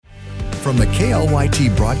From the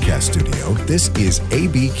KLYT broadcast studio, this is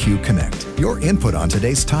ABQ Connect. Your input on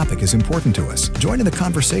today's topic is important to us. Join in the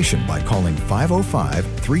conversation by calling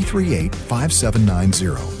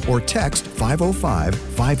 505-338-5790 or text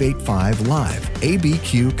 505-585-LIVE.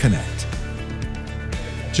 ABQ Connect.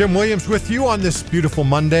 Jim Williams with you on this beautiful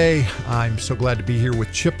Monday. I'm so glad to be here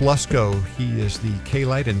with Chip Lusko. He is the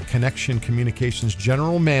K-Light and Connection Communications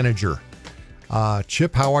General Manager.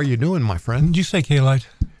 Chip, how are you doing, my friend? Did you say K-Light?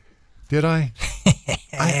 Did I?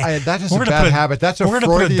 That is a bad habit. That's a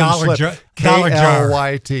Freudian slip.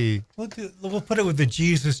 K-L-Y-T. We'll put it with the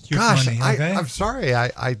Jesus juke money. Okay? I'm sorry.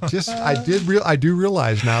 I do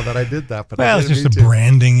realize now that I did that, but it's just a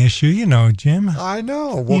branding issue, Jim. I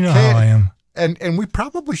know. Well, you know how I am. And we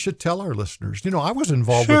probably should tell our listeners. I was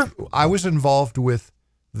involved with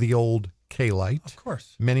the old K-Light, of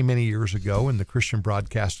course, many years ago in the Christian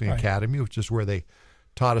Broadcasting Academy, which is where they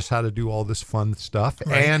taught us how to do all this fun stuff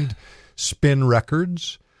and spin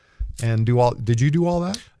records and do all. Did you do all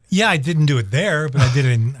that? Yeah, I didn't do it there, but I did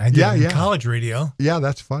it in college radio. Yeah,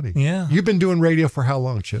 that's funny. Yeah. You've been doing radio for how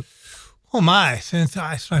long, Chip? Oh my, since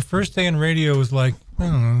my first day in radio was like, I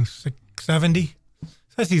don't know, 70. So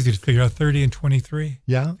that's easy to figure out, 30 and 23.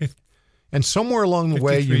 Yeah. And somewhere along the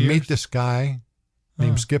way, you meet this guy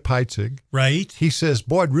named Skip Heitzig. Right. He says,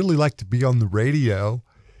 boy, I'd really like to be on the radio.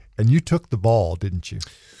 And you took the ball, didn't you?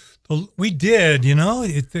 Well, we did,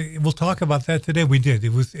 we'll talk about that today. We did.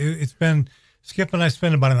 It's been, Skip and I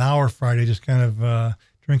spent about an hour Friday just kind of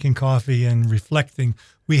drinking coffee and reflecting.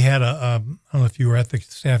 We had I don't know if you were at the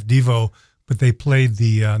staff Devo, but they played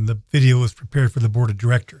the video was prepared for the board of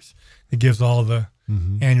directors. It gives all the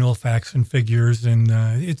annual facts and figures, and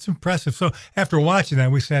it's impressive. So after watching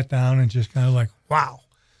that, we sat down and just kind of like, wow.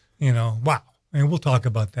 And we'll talk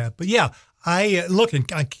about that. But yeah, I look on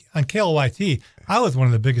KLYT, I was one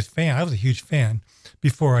of the biggest fans. I was a huge fan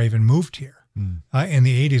before I even moved here. In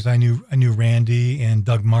the 80s, I knew Randy and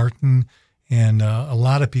Doug Martin and a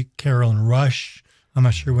lot of people, Carolyn Rush. I'm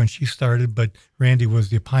not sure when she started, but Randy was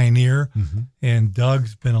the pioneer, and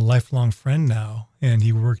Doug's been a lifelong friend now. And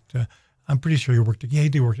he worked, I'm pretty sure he worked, he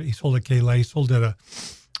did work, he sold at K-Light, he sold at a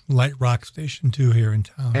light rock station too here in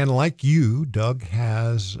town. And like you, Doug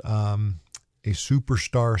has a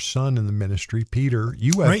superstar son in the ministry, Peter.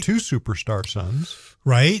 You have two superstar sons.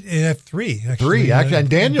 Right. I have three, actually. Three, actually. And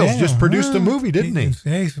Daniel's just produced a movie, didn't he?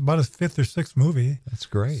 Yeah, he's about his fifth or sixth movie. That's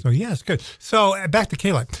great. So, yeah, it's good. So, back to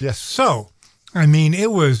K-Light. Yes. So, I mean,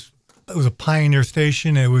 it was a pioneer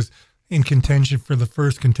station. It was in contention for the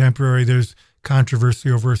first contemporary. There's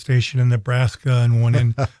controversy over a station in Nebraska and one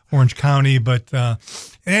in Orange County. But in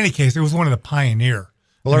any case, it was one of the pioneer.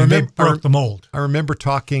 Well, I remember, they broke the mold. I remember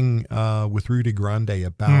talking with Rudy Grande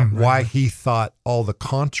about why he thought all the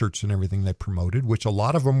concerts and everything they promoted, which a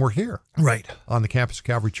lot of them were here, on the campus of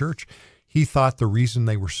Calvary Church. He thought the reason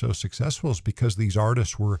they were so successful is because these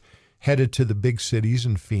artists were headed to the big cities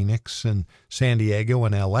in Phoenix and San Diego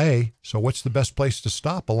and L.A. So what's the best place to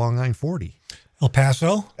stop along I-40? El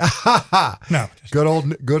Paso? No. Good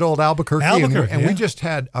old Albuquerque. Albuquerque, and we just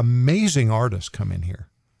had amazing artists come in here.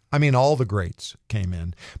 I mean, all the greats came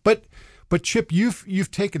in, but Chip,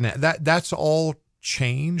 you've taken that's all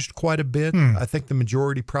changed quite a bit. I think the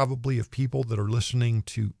majority probably of people that are listening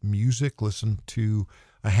to music listen to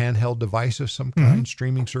a handheld device of some kind,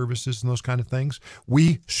 streaming services and those kind of things.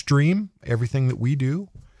 We stream everything that we do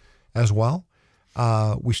as well.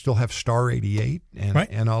 We still have Star 88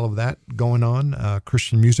 and all of that going on,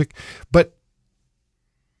 Christian music. But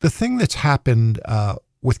the thing that's happened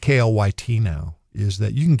with KLYT now is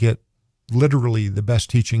that you can get literally the best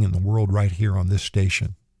teaching in the world right here on this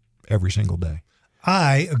station every single day.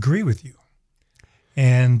 I agree with you.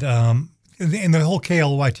 And the whole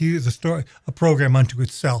KLYT is a program unto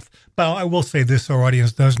itself. But I will say this, so our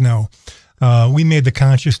audience does know. We made the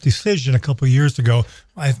conscious decision a couple of years ago.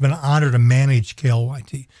 I've been honored to manage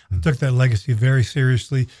KLYT. I took that legacy very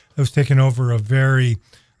seriously. I was taking over a very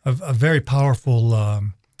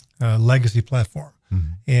powerful legacy platform.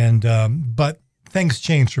 And but things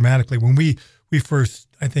changed dramatically. When we first,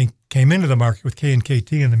 I think, came into the market with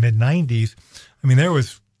K&KT in the mid-'90s, I mean, there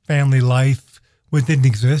was family life, which didn't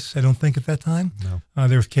exist, I don't think, at that time. No.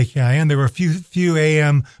 There was KKIN. There were a few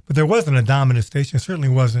AM, but there wasn't a dominant station. It certainly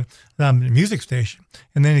wasn't a dominant music station.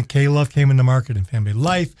 And then K-Love came into market and Family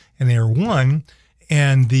Life, and they were one.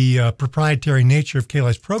 And the proprietary nature of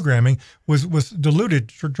K-Live's programming was diluted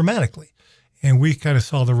dramatically. And we kind of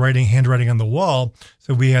saw the handwriting on the wall.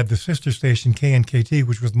 So we had the sister station, KNKT,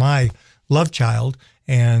 which was my love child.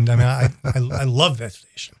 And I mean, I love that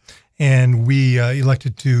station. And we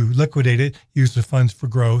elected to liquidate it, use the funds for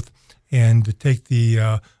growth, and to take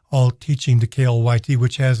all teaching to KLYT,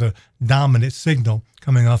 which has a dominant signal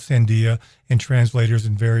coming off Sandia and translators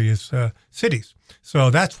in various cities. So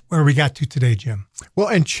that's where we got to today, Jim. Well,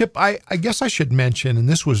 and Chip, I guess I should mention, and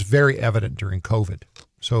this was very evident during COVID.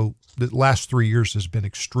 So the last 3 years has been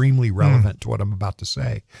extremely relevant to what I'm about to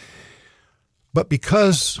say. But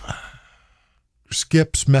because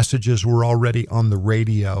Skip's messages were already on the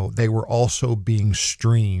radio, they were also being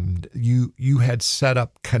streamed. You had set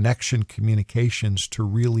up Connection Communications to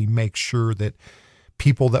really make sure that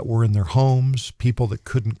people that were in their homes, people that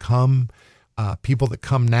couldn't come, people that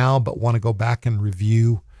come now but want to go back and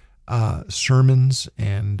review sermons.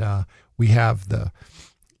 And we have the,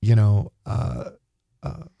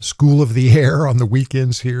 School of the Air on the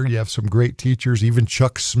weekends here. You have some great teachers, even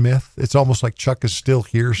Chuck Smith. It's almost like Chuck is still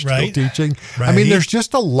here, still teaching. Right. I mean, there's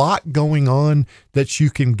just a lot going on that you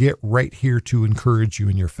can get right here to encourage you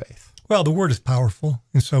in your faith. Well, the word is powerful.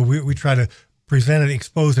 And so we try to present it,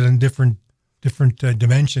 expose it in different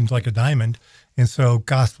dimensions like a diamond. And so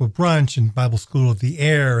Gospel Brunch and Bible School of the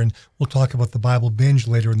Air, and we'll talk about the Bible Binge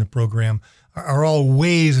later in the program, are all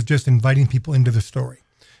ways of just inviting people into the story.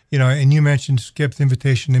 And you mentioned Skip's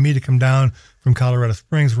invitation to me to come down from Colorado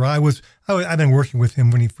Springs, where I've been working with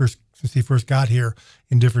him since he first got here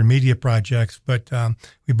in different media projects. But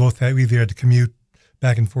we either had to commute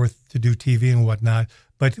back and forth to do TV and whatnot.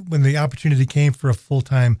 But when the opportunity came for a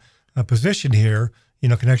full-time position here,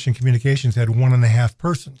 Connection Communications had 1.5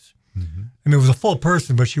 persons. Mm-hmm. I mean, it was a full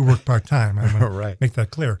person, but she worked part-time. I want to make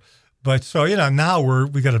that clear. But so, now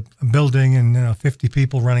we got a building and 50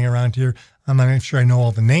 people running around here. I'm not even sure I know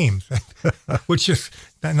all the names, which is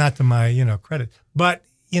not to my, credit. But,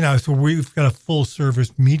 so we've got a full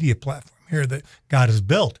service media platform here that God has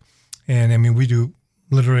built. And I mean, we do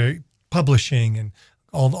literally publishing and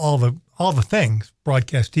all the things,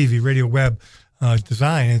 broadcast, TV, radio, web,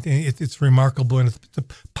 design. It's remarkable. And it's a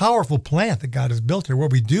powerful plant that God has built here.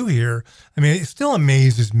 What we do here, I mean, it still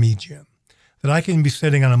amazes me, Jim, that I can be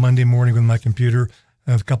sitting on a Monday morning with my computer,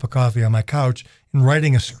 a cup of coffee on my couch, and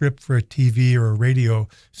writing a script for a TV or a radio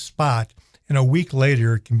spot, and a week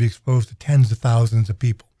later it can be exposed to tens of thousands of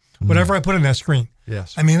people. Whatever I put on that screen.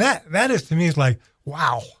 Yes. I mean that is, to me, is like,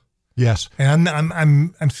 wow. Yes. And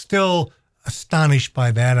I'm still astonished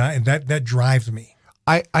by that. That drives me.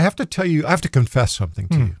 I have to tell you, I have to confess something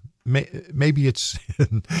to you. Maybe it's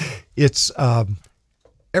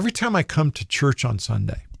every time I come to church on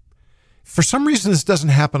Sunday. For some reason, this doesn't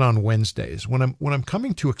happen on Wednesdays. When I'm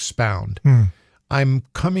coming to expound, I'm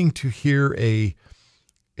coming to hear a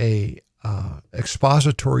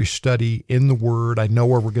expository study in the Word. I know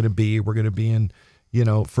where we're going to be. We're going to be in,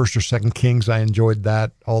 First or Second Kings. I enjoyed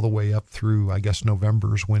that all the way up through, I guess,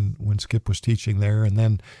 November's when Skip was teaching there, and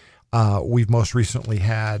then we've most recently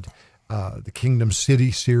had the Kingdom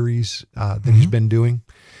City series that he's been doing.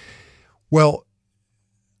 Well,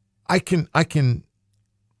 I can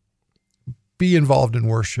be involved in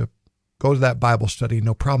worship, go to that Bible study,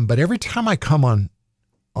 no problem. But every time I come on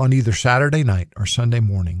either Saturday night or Sunday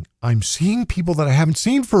morning, I'm seeing people that I haven't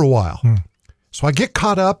seen for a while. So I get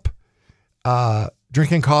caught up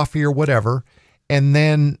drinking coffee or whatever, and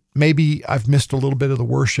then maybe I've missed a little bit of the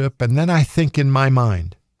worship, and then I think in my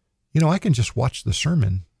mind, I can just watch the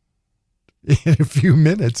sermon in a few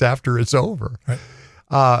minutes after it's over,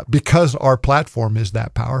 because our platform is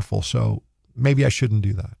that powerful. So maybe I shouldn't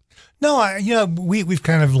do that. No, we've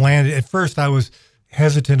kind of landed. At first, I was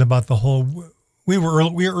hesitant about the whole. We were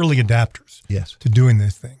early adapters, yes, to doing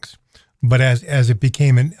these things. But as it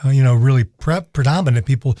became, really predominant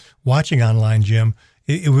people watching online, Jim,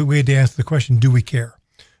 we had to ask the question: do we care?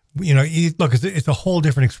 Look, it's a whole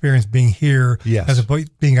different experience being here, yes, as opposed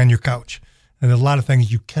to being on your couch. And there's a lot of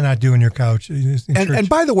things you cannot do on your couch. And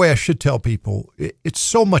by the way, I should tell people, it's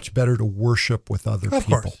so much better to worship with other of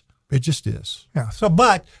people. Course. It just is. Yeah. So,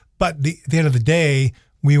 but at the end of the day,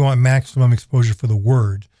 we want maximum exposure for the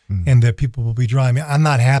Word, and that people will be drawing. I'm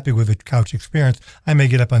not happy with the couch experience. I may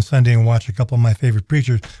get up on Sunday and watch a couple of my favorite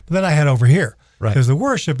preachers, but then I head over here. Right. There's the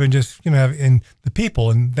worship and just, in the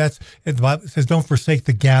people. And the Bible says, don't forsake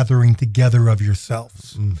the gathering together of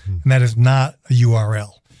yourselves. Mm-hmm. And that is not a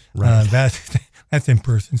URL. Right. That's in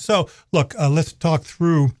person. So, look, let's talk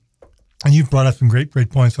through, and you've brought up some great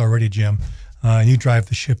points already, Jim, and you drive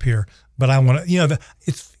the ship here. But I want to,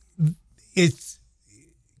 it's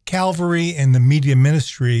Calvary and the media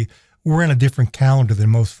ministry, we're in a different calendar than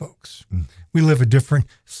most folks. Mm-hmm. We live a different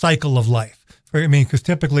cycle of life. I mean, because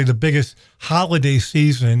typically the biggest holiday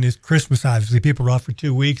season is Christmas, obviously. People are off for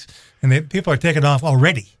 2 weeks, and people are taking off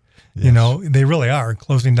already. Yes. They really are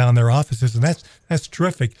closing down their offices, and that's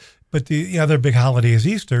terrific. But the other big holiday is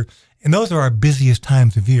Easter, and those are our busiest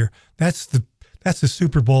times of year. That's the that's the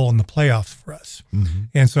Super Bowl and the playoffs for us. Mm-hmm.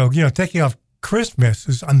 And so, taking off Christmas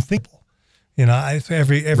is unthinkable.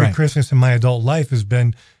 Every Right. Christmas in my adult life has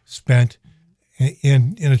been spent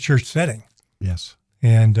in a church setting. Yes.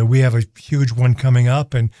 And we have a huge one coming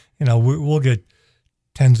up, and we'll get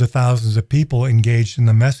tens of thousands of people engaged in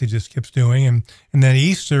the message that Skip's doing, and then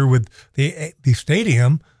Easter with the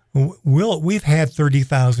stadium, we've had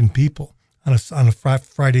 30,000 people on a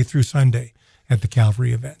Friday through Sunday at the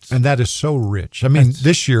Calvary events, And that is so rich. I mean,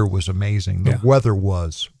 this year was amazing. The Yeah. weather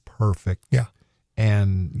was perfect. Yeah.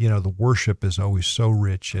 And, the worship is always so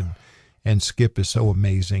rich, and Skip is so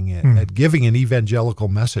amazing at giving an evangelical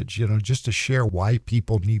message, just to share why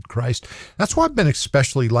people need Christ. That's why I've been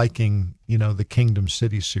especially liking, the Kingdom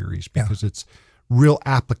City series, because it's real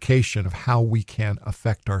application of how we can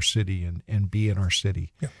affect our city and be in our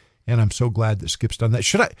city. Yeah. And I'm so glad that Skip's done that.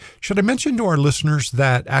 Should I mention to our listeners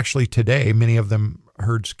that actually today, many of them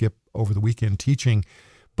heard Skip over the weekend teaching,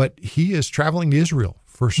 but he is traveling to Israel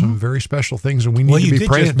for some very special things, and we need to be you did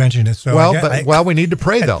praying. just mention it, so we need to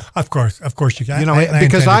pray though. Of course, you can.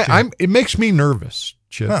 Because intended to. it makes me nervous,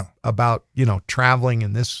 Chip, Huh. about traveling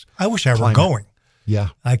in this. I wish I were climate. going. Yeah,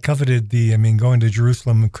 I coveted going to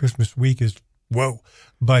Jerusalem on Christmas week is whoa,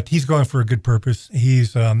 but he's going for a good purpose.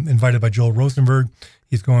 He's invited by Joel Rosenberg.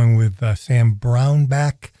 He's going with Sam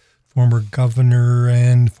Brownback, former governor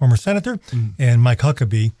and former senator, and Mike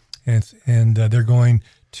Huckabee, and they're going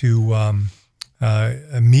to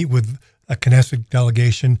meet with a Knesset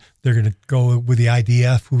delegation. They're going to go with the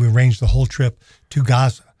IDF, who arranged the whole trip to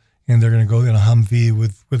Gaza, and they're going to go in a Humvee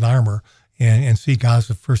with armor and see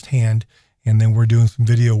Gaza firsthand. And then we're doing some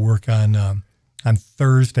video work on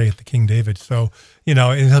Thursday at the King David. So,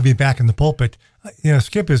 and he'll be back in the pulpit.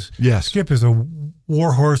 Skip is a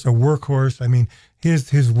war horse, a workhorse. I mean,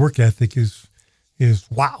 his work ethic is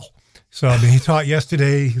wow. So, he taught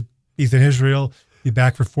yesterday. He's in Israel. Be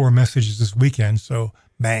back for 4 messages this weekend. So,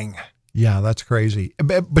 bang. Yeah, that's crazy.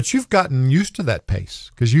 But you've gotten used to that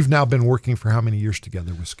pace, because you've now been working for how many years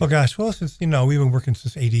together with Skip? Oh, gosh. Well, since, we've been working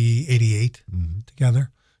since 88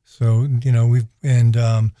 together. So,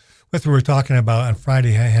 what we were talking about on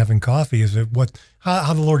Friday having coffee is that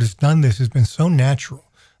how the Lord has done this has been so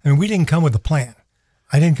natural. I mean, we didn't come with a plan.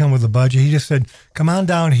 I didn't come with a budget. He just said, come on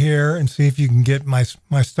down here and see if you can get my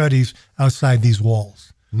studies outside these walls.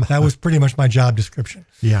 That was pretty much my job description.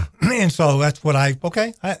 Yeah. And so that's what I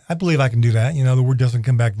believe I can do that. The word doesn't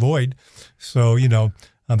come back void. So,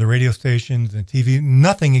 on the radio stations and TV,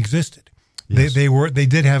 nothing existed. Yes. They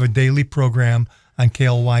did have a daily program on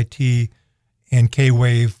KLYT and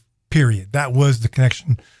K-Wave, period. That was the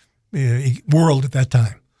connection world at that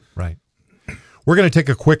time. Right. We're going to take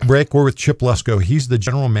a quick break. We're with Chip Lusko. He's the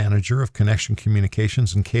general manager of Connection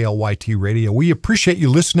Communications and KLYT Radio. We appreciate you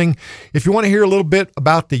listening. If you want to hear a little bit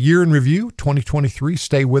about the year in review, 2023,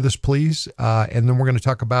 stay with us, please. And then we're going to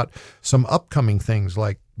talk about some upcoming things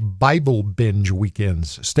like Bible binge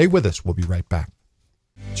weekends. Stay with us. We'll be right back.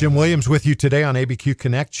 Jim Williams with you today on ABQ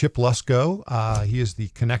Connect. Chip Lusko, he is the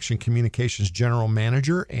Connection Communications General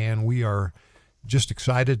Manager, and we are just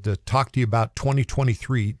excited to talk to you about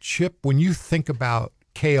 2023. Chip, when you think about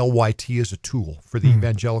KLYT as a tool for the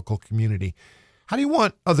evangelical community, how do you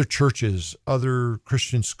want other churches, other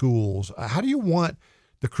Christian schools, how do you want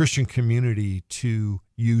the Christian community to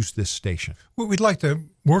use this station? Well, we'd like to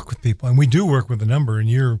work with people, and we do work with a number, and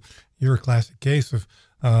you're a classic case of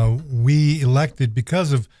we elected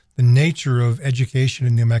because of the nature of education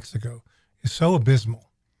in New Mexico is so abysmal.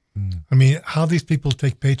 I mean, how these people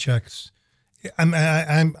take paychecks.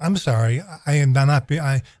 I'm sorry. I'm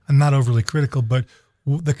not overly critical, but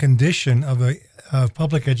the condition of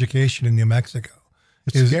public education in New Mexico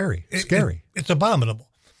is scary. It's abominable.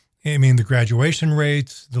 I mean, the graduation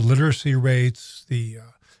rates, the literacy rates, the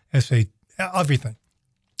essay, everything.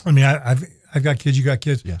 I mean, I've got kids. You got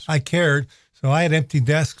kids. Yes. I cared. So I had empty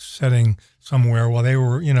desks sitting somewhere while they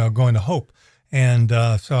were, going to Hope. And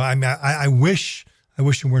so I mean, I wish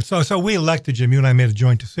it weren't so. So we elected, Jim, you and I made a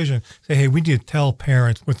joint decision. Say, hey, we need to tell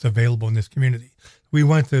parents what's available in this community. You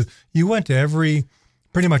went to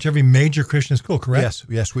pretty much every major Christian school, correct?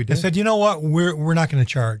 Yes, we did. And said, you know what, we're not going to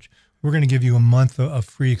charge. We're going to give you a month of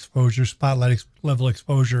free exposure, spotlight level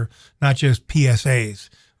exposure, not just PSAs.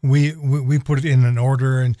 We put it in an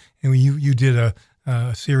order, and you did a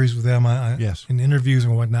series with them in interviews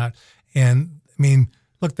and whatnot. And I mean,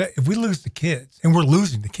 look, if we lose the kids, and we're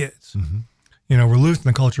losing the kids, we're losing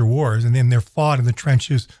the culture wars, and then they're fought in the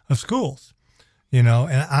trenches of schools, and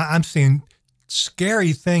I'm seeing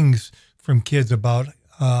scary things from kids about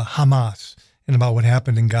Hamas and about what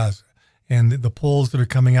happened in Gaza. And the polls that are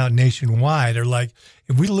coming out nationwide are like,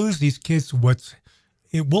 if we lose these kids,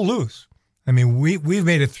 we'll lose. I mean, we've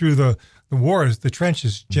made it through the wars, the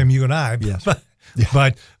trenches, Jim, you and I. Yes.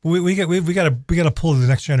 But we got to pull the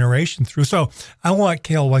next generation through. So I want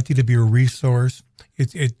KLYT to be a resource.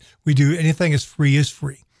 We do anything is free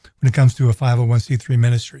when it comes to a 501c3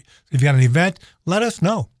 ministry. So if you got an event, let us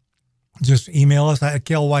know. Just email us at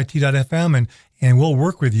klyt.fm and we'll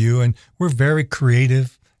work with you. And we're very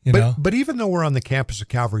creative, you know. But even though we're on the campus of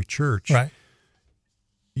Calvary Church, right,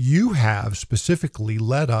 you have specifically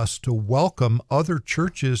led us to welcome other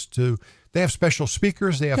churches to. They have special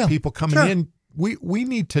speakers. They have people coming in. We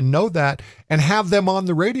need to know that and have them on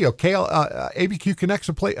the radio. ABQ Connect's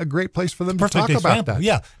a great place for them to talk about that.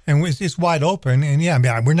 Yeah, and it's wide open. And I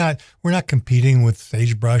mean, we're not competing with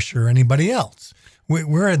Sagebrush or anybody else.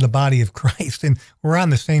 We're in the body of Christ, and we're on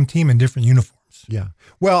the same team in different uniforms. Yeah.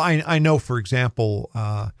 Well, I know, for example,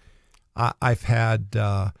 I've had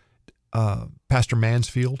Pastor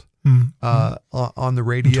Mansfield on the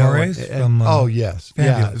radio. Torres yes,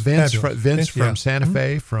 fabulous, Vince from Santa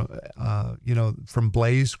Fe, from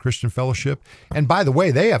Blaze Christian Fellowship, and by the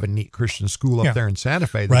way, they have a neat Christian school up there in Santa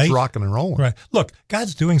Fe that's rocking and rolling. Right. Look,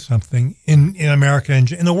 God's doing something in America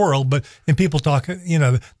and in the world, and people talk.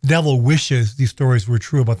 The devil wishes these stories were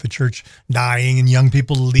true about the church dying and young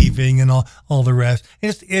people leaving and all the rest.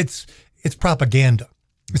 It's propaganda.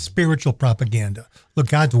 It's spiritual propaganda. Look,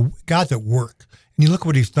 God's at work. And you look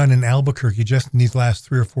what he's done in Albuquerque just in these last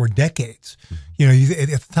 3 or 4 decades. At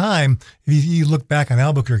the time, if you look back on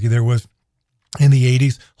Albuquerque, there was, in the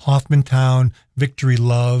 80s, Hoffmantown, Victory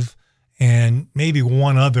Love, and maybe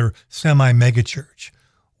one other semi-mega church.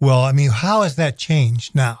 Well, I mean, how has that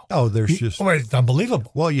changed now? Oh, it's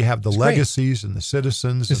unbelievable. Well, you have the Legacies and the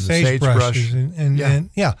Citizens and the Sagebrush.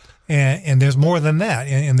 And there's more than that.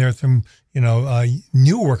 And there's some,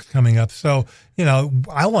 new work coming up. So,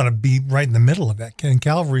 I want to be right in the middle of that. And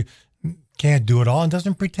Calvary can't do it all and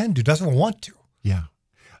doesn't pretend to, doesn't want to. Yeah.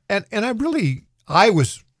 And I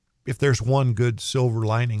was, if there's one good silver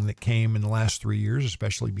lining that came in the last 3 years,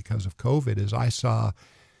 especially because of COVID, is I saw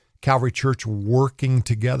Calvary Church working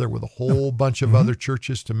together with a whole bunch of other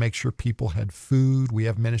churches to make sure people had food. We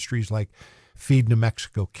have ministries like Feed New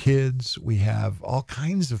Mexico Kids. We have all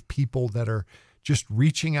kinds of people that are just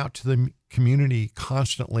reaching out to the community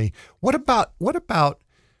constantly. What about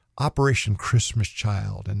Operation Christmas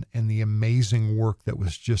Child and the amazing work that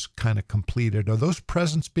was just kind of completed? Are those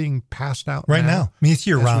presents being passed out right now? I mean, it's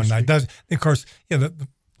year round. It does, of course.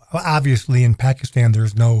 Obviously, in Pakistan,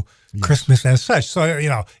 there's no Christmas as such. So,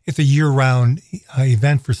 it's a year-round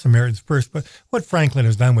event for Samaritan's Purse. But what Franklin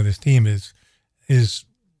has done with his team is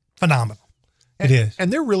phenomenal. It is.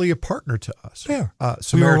 And they're really a partner to us. Yeah.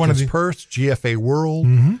 Samaritan's Purse, GFA World.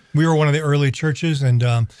 Mm-hmm. We were one of the early churches. And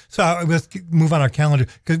so let's move on our calendar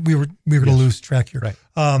because we were going to lose track here. Right.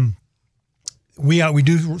 We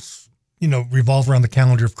do, revolve around the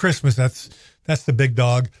calendar of Christmas. That's the big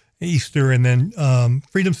dog. Easter, and then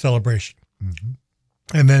Freedom Celebration. Mm-hmm.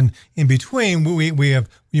 And then in between, we have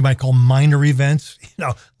what you might call minor events,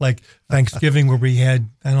 like Thanksgiving, where we had,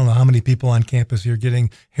 I don't know how many people on campus here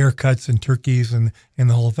getting haircuts and turkeys and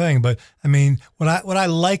the whole thing. But I mean, what I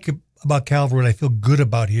like about Calvary, what I feel good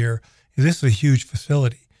about here, is this is a huge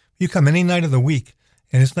facility. You come any night of the week,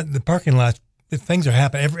 and it's not the parking lots. Things are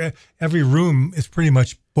happening. Every room is pretty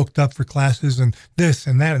much booked up for classes and this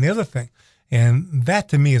and that and the other thing. And that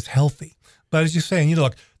to me is healthy. But as you're saying,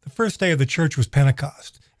 look, the first day of the church was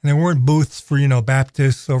Pentecost. And there weren't booths for,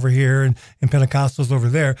 Baptists over here and Pentecostals over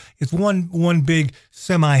there. It's one big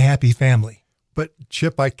semi-happy family. But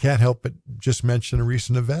Chip, I can't help but just mention a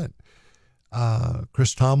recent event.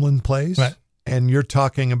 Chris Tomlin plays. Right. And you're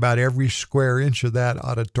talking about every square inch of that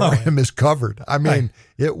auditorium is covered. I mean,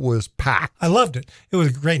 It was packed. I loved it. It was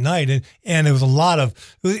a great night. And it was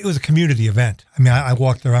it was a community event. I mean, I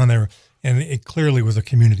walked around there, and it clearly was a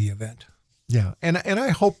community event. Yeah. And I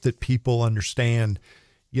hope that people understand,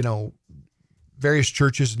 various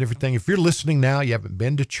churches and everything. If you're listening now, you haven't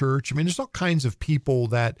been to church. I mean, there's all kinds of people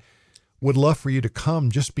that would love for you to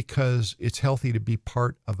come just because it's healthy to be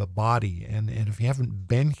part of a body. And if you haven't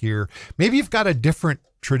been here, maybe you've got a different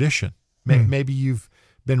tradition. Maybe you've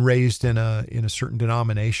been raised in a certain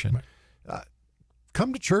denomination. Right.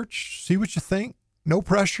 Come to church, see what you think. No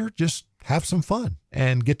pressure. Just have some fun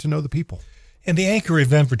and get to know the people. And the anchor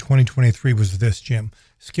event for 2023 was this, Jim.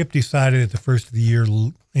 Skip decided at the first of the year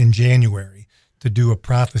in January to do a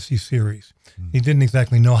prophecy series. Mm-hmm. He didn't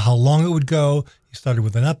exactly know how long it would go. He started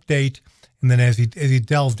with an update. And then as he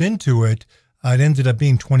delved into it, it ended up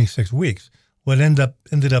being 26 weeks. Well, it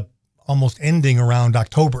ended up almost ending around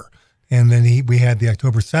October. And then we had the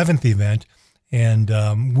October 7th event. And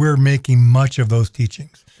we're making much of those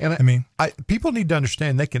teachings. And I mean, people need to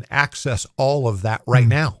understand they can access all of that right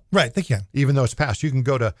now. Right, they can. Even though it's past. You can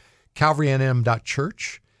go to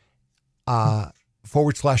calvarynm.church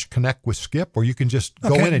 /connect with Skip, or you can just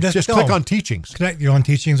go in and just click on teachings. Connect on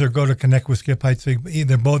teachings, or go to connect with Skip. I'd say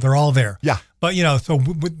they're all there. Yeah. But, so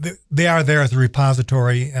they are there as a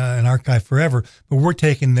repository, an archive forever, but we're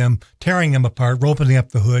taking them, tearing them apart, opening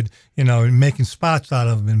up the hood, and making spots out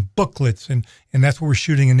of them and booklets. And that's what we're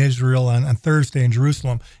shooting in Israel on Thursday in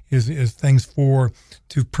Jerusalem is things to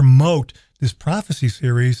promote this prophecy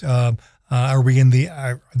series. Are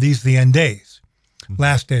these the end days?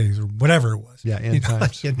 Last days, or whatever it was. Yeah, end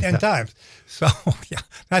times. End times. So,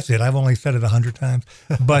 that's it. I've only said it 100 times.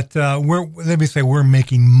 But we're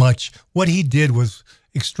making much. What he did was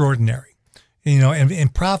extraordinary.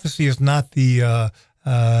 And prophecy is not the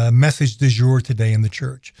message du jour today in the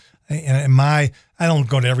church. And I don't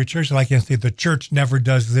go to every church, so I can't say the church never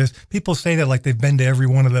does this. People say that like they've been to every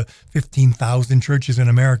one of the 15,000 churches in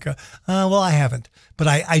America. Well, I haven't. But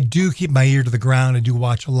I do keep my ear to the ground. I do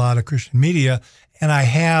watch a lot of Christian media. And I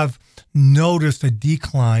have noticed a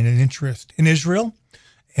decline in interest in Israel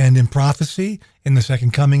and in prophecy, in the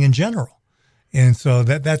second coming in general. And so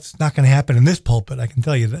that's not going to happen in this pulpit, I can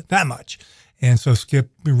tell you that much. And so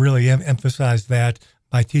Skip really emphasized that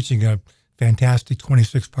by teaching a fantastic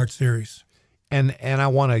 26-part series. And I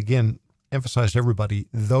want to, again, emphasize to everybody,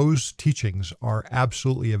 those teachings are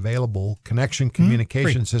absolutely available. Connection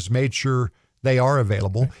Communications has made sure they are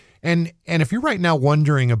available. Right. And if you're right now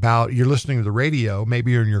wondering about, you're listening to the radio,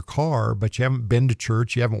 maybe you're in your car, but you haven't been to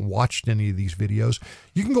church, you haven't watched any of these videos,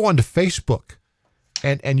 you can go onto Facebook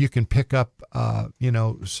and you can pick up,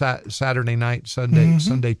 Saturday night,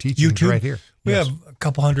 Sunday teachings YouTube. Right here. We have a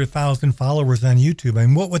couple 100,000 followers on YouTube.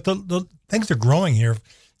 And what the things are growing here,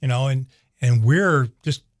 and we're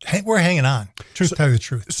hanging on. To tell you the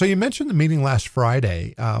truth. So you mentioned the meeting last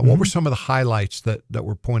Friday. What were some of the highlights that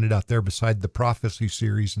were pointed out there beside the prophecy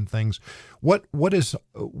series and things? What is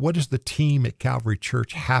the team at Calvary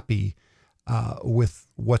Church happy with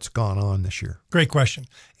what's gone on this year? Great question.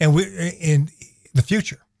 And we in the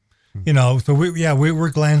future, so we're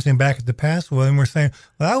glancing back at the past. Well, and we're saying,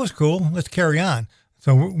 well, that was cool. Let's carry on.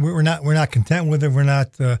 So we're not content with it. We're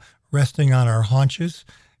not resting on our haunches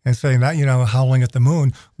and saying that, howling at the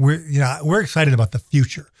moon. We're excited about the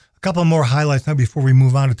future. A couple more highlights now before we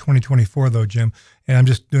move on to 2024, though, Jim. And I'm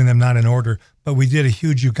just doing them not in order. But we did a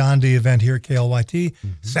huge Uganda event here at KLYT.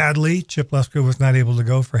 Sadly, Chip Lusko was not able to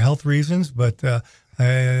go for health reasons, but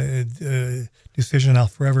decision I'll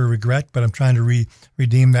forever regret. But I'm trying to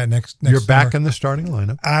redeem that next You're back summer. in the starting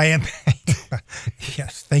lineup. I am.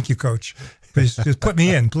 Yes, thank you, Coach. Please just put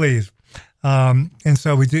me in, please. And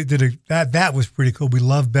so we did that was pretty cool. We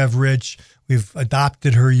love Bev Rich. We've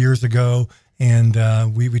adopted her years ago, and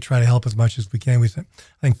we try to help as much as we can. We sent,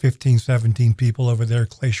 I think, 15, 17 people over there,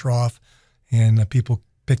 Clay Schroff, and people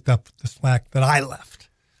picked up the slack that I left.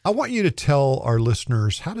 I want you to tell our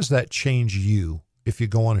listeners, how does that change you if you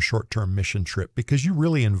go on a short-term mission trip? Because you're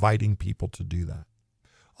really inviting people to do that.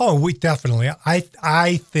 Oh, we definitely.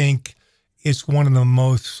 I think it's one of the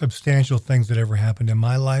most substantial things that ever happened in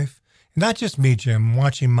my life. Not just me, Jim,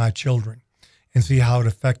 watching my children and see how it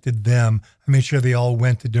affected them. I made sure they all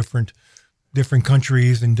went to different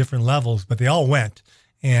countries and different levels, but they all went.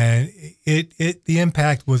 And the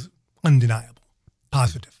impact was undeniable,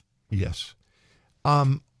 positive. Yes.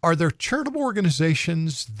 Are there charitable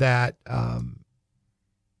organizations that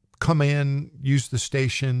come in, use the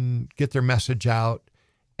station, get their message out,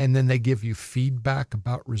 and then they give you feedback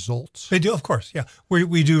about results? They do, of course, yeah.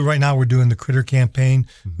 We do right now. We're doing the Critter campaign,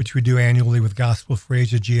 which we do annually with Gospel for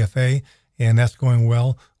Asia GFA, and that's going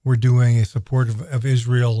well. We're doing a support of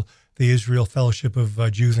Israel, the Israel Fellowship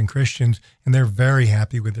of Jews and Christians, and they're very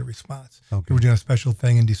happy with the response. Okay. We're doing a special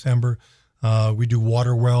thing in December. We do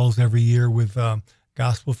water wells every year with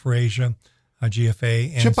Gospel for Asia,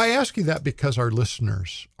 GFA. And Chip, I ask you that because our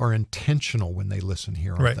listeners are intentional when they listen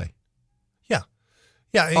here, aren't they?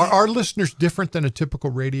 Yeah. Are our listeners different than a typical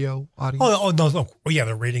radio audience? No. Yeah,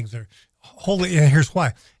 the ratings are wholly. And here's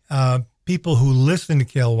why. People who listen to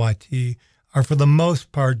KLYT are, for the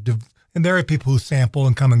most part, and there are people who sample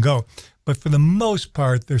and come and go, but for the most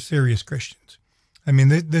part, they're serious Christians. I mean,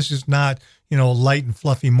 this is not, a light and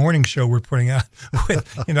fluffy morning show we're putting out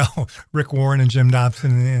with, Rick Warren and Jim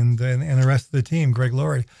Dobson and the rest of the team, Greg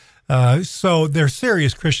Laurie. So they're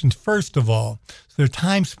serious Christians, first of all. So their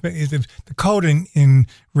time spent, the code in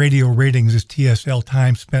radio ratings is TSL,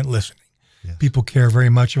 time spent listening. Yes. People care very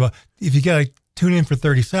much about, if you got to tune in for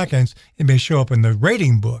 30 seconds, it may show up in the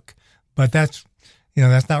rating book, but that's You know,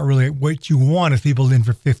 that's not really what you want if people in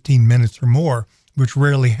for 15 minutes or more, which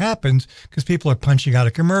rarely happens because people are punching out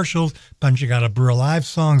of commercials, punching out of Burl Ives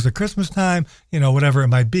songs at Christmas time, you know, whatever it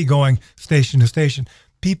might be, going station to station.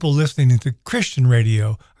 People listening to Christian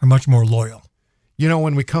radio are much more loyal. You know,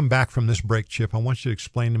 when we come back from this break, Chip, I want you to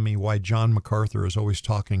explain to me why John MacArthur is always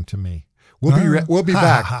talking to me. We'll be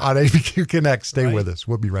back on ABQ Connect. Stay with us.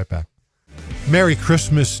 We'll be right back. Merry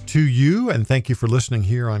Christmas to you, and thank you for listening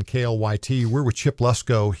here on KLYT. We're with Chip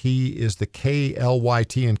Lusko. He is the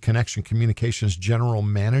KLYT and Connection Communications General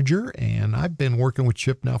Manager, and I've been working with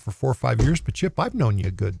Chip now for 4 or 5 years. But, Chip, I've known you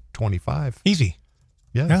a good 25. Easy.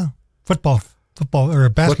 Yeah. Football or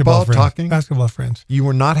basketball friends. Talking. Basketball friends. You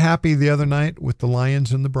were not happy the other night with the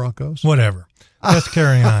Lions and the Broncos? Whatever. Let's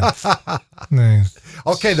carry on. Nice.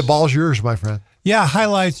 Okay, the ball's yours, my friend. Yeah,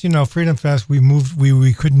 highlights, you know, Freedom Fest,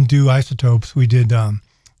 we couldn't do isotopes. We did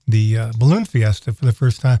the Balloon Fiesta for the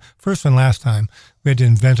first and last time. We had to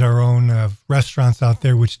invent our own restaurants out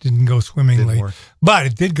there, which didn't go swimmingly. Didn't work. But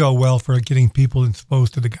it did go well for getting people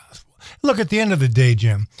exposed to the gospel. Look, at the end of the day,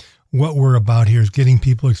 Jim, what we're about here is getting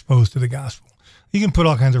people exposed to the gospel. You can put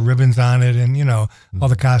all kinds of ribbons on it and, you know, all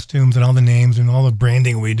the costumes and all the names and all the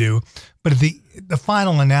branding we do. But the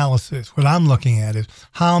final analysis, what I'm looking at is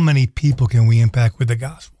how many people can we impact with the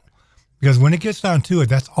gospel? Because when it gets down to it,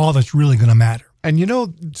 that's all that's really going to matter. And, you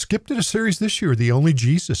know, Skip did a series this year, the Only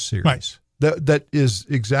Jesus series. Right. That is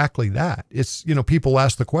exactly that. It's, you know, people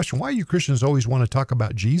ask the question, why do you Christians always want to talk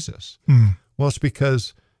about Jesus? Well, it's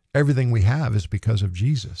because everything we have is because of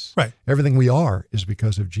Jesus. Right. Everything we are is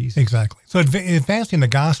because of Jesus. Exactly. So advancing the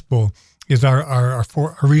gospel is our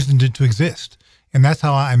reason to exist. And that's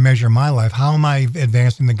how I measure my life. How am I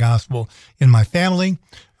advancing the gospel in my family,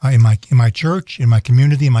 in my church, in my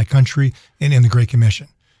community, in my country, and in the Great Commission?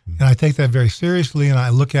 And I take that very seriously, and I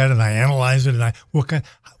look at it, and I analyze it, and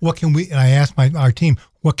and I ask our team,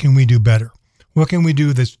 what can we do better? What can we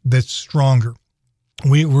do that's stronger?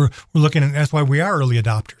 We're looking at, that's why we are early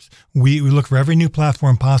adopters. We look for every new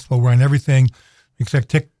platform possible. We're on everything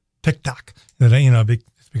except TikTok.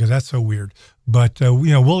 Because that's so weird. But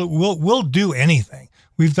we'll do anything.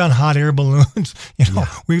 We've done hot air balloons.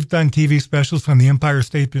 We've done TV specials from the Empire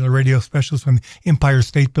State Building, radio specials from the Empire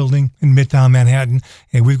State Building in Midtown Manhattan,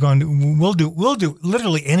 and we'll do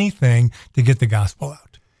literally anything to get the gospel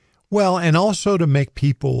out. Well, and also to make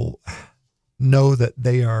people know that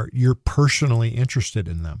you're personally interested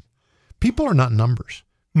in them. People are not numbers.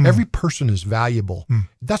 Every person is valuable.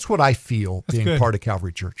 That's what I feel being part of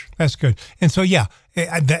Calvary Church. That's good. And so, yeah,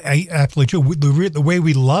 I absolutely true. The way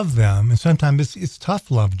we love them, and sometimes it's tough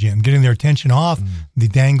love, Jim, getting their attention off the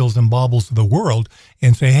dangles and baubles of the world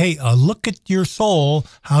and say, hey, look at your soul.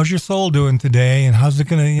 How's your soul doing today? And how's it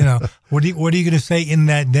going to, what are you going to say in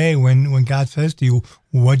that day when God says to you,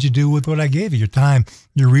 what'd you do with what I gave you? Your time,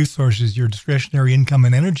 your resources, your discretionary income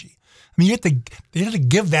and energy. I mean, you have to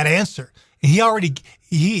give that answer.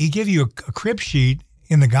 He gave you a crib sheet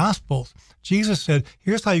in the Gospels. Jesus said,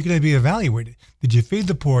 here's how you're going to be evaluated. Did you feed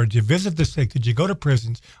the poor? Did you visit the sick? Did you go to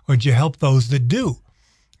prisons? Or did you help those that do?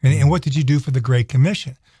 And what did you do for the Great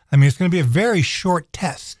Commission? I mean, it's going to be a very short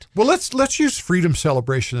test. Well, let's use Freedom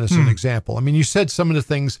Celebration as an example. I mean, you said some of the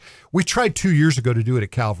things. We tried 2 years ago to do it at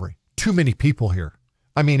Calvary. Too many people here.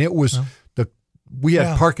 I mean, it was we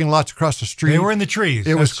had parking lots across the street. They were in the trees.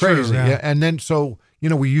 It was crazy. True, yeah. And then, so,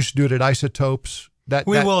 we used to do it at Isotopes.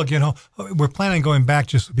 Will again. We're planning on going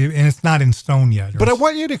back, and it's not in stone yet. But I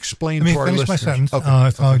want you to explain to our listeners. Finish my sentence.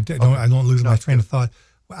 Okay. I don't lose my train of thought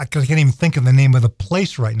because I can't even think of the name of the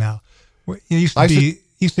place right now. It used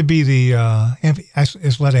to be the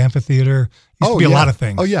Isleta Amphitheater. Used to be a lot of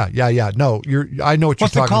things. Oh yeah. No, I know what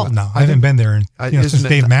What's you're talking about. What's it called now? I haven't been there since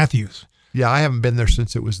Dave Matthews. Yeah, I haven't been there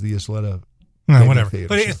since it was the Isleta. Whatever. Theater,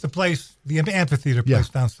 but it's the place, the amphitheater place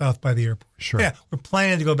down south by the airport. Sure. Yeah, we're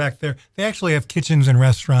planning to go back there. They actually have kitchens and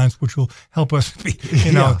restaurants, which will help us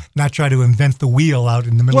not try to invent the wheel out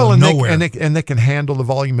in the middle of nowhere. And they can handle the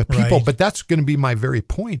volume of people. Right. But that's going to be my very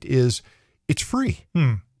point is it's free.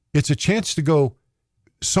 It's a chance to go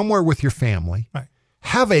somewhere with your family,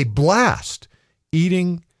 have a blast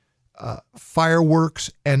eating fireworks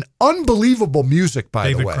and unbelievable music, by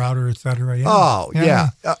the way. David Crowder, et cetera. Yeah. Oh, yeah.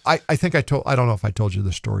 I think I don't know if I told you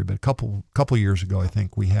this story, but a couple years ago, I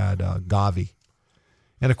think we had Gavi.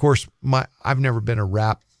 And of course, I've never been a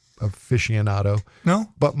rap aficionado. No?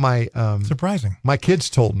 But surprising. My kids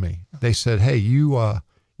told me, they said, hey, you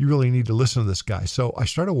really need to listen to this guy. So I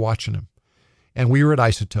started watching him. And we were at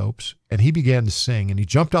Isotopes, and he began to sing, and he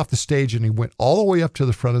jumped off the stage, and he went all the way up to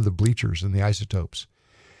the front of the bleachers in the Isotopes.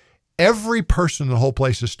 Every person in the whole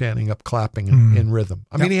place is standing up, clapping in rhythm.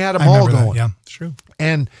 I mean, he had them all going. Yeah, it's true.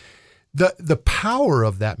 And the power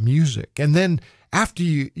of that music. And then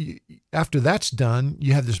after that's done,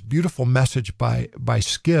 you have this beautiful message by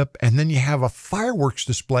Skip, and then you have a fireworks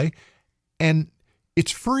display, and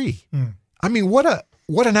it's free. I mean, what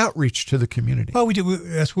an outreach to the community. Well, we do.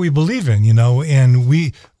 That's what we believe in, and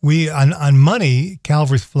we on money,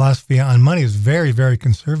 Calvary's philosophy on money is very, very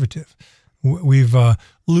conservative. We've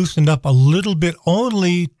loosened up a little bit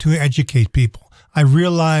only to educate people. I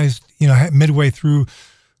realized, midway through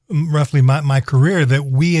roughly my career that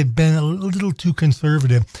we had been a little too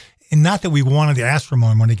conservative. And not that we wanted to ask for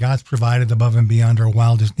more money. God's provided above and beyond our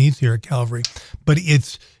wildest needs here at Calvary. But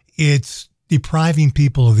it's depriving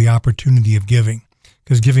people of the opportunity of giving.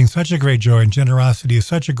 Because giving is such a great joy, and generosity is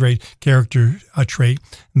such a great character trait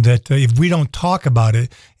that if we don't talk about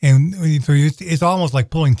it, and so it's almost like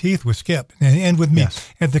pulling teeth with Skip and with me. Yes.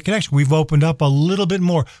 At the Connection, we've opened up a little bit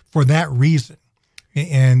more for that reason.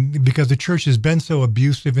 And because the church has been so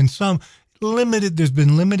abusive in there's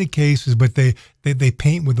been limited cases, but they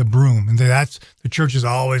paint with a broom, and that's the church is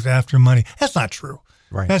always after money. That's not true.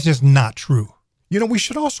 Right. That's just not true. We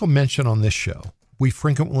should also mention on this show, we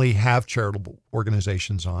frequently have charitable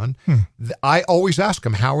organizations on. I always ask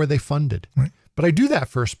them, how are they funded? Right. But I do that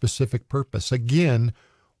for a specific purpose. Again,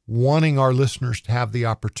 wanting our listeners to have the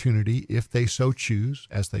opportunity, if they so choose,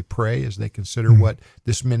 as they pray, as they consider what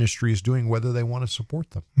this ministry is doing, whether they want to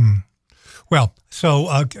support them. Well,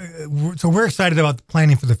 so we're excited about the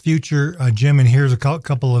planning for the future, Jim, and here's a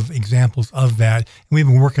couple of examples of that. And we've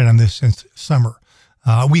been working on this since summer.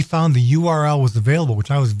 We found the URL was available,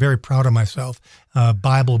 which I was very proud of myself.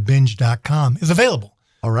 BibleBinge.com is available.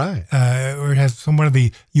 All right. Or it has one of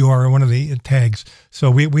the URL, one of the tags.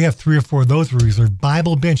 So we have 3 or 4 of those reserved.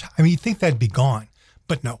 Bible Binge. I mean, you'd think that'd be gone,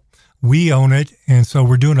 but no. We own it, and so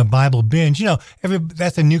we're doing a Bible binge.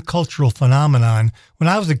 That's a new cultural phenomenon. When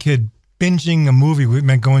I was a kid, binging a movie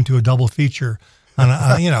meant going to a double feature,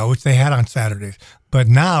 on which they had on Saturdays. But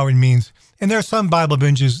now it means, and there are some Bible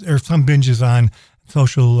binges, or some binges on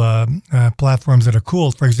social platforms that are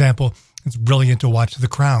cool. For example, it's brilliant to watch The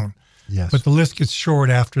Crown. Yes. But the list gets short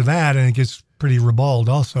after that, and it gets pretty ribald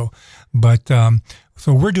also. But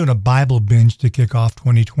so we're doing a Bible binge to kick off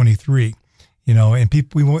 2023. And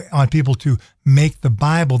we want people to make the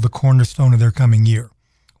Bible the cornerstone of their coming year.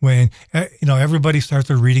 When, everybody starts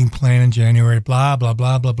their reading plan in January, blah, blah,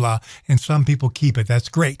 blah, blah, blah. And some people keep it. That's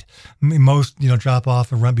great. Most, drop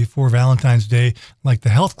off and run before Valentine's Day, like the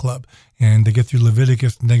health club. And they get through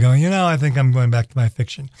Leviticus and they go, I think I'm going back to my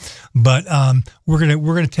fiction. But we're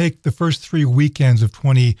gonna take the first 3 weekends of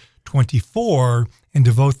 2024 and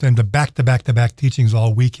devote them to back-to-back-to-back teachings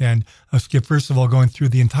all weekend. Skip, first of all, going through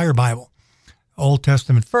the entire Bible. Old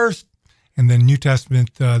Testament first, and then New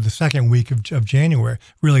Testament the second week of January,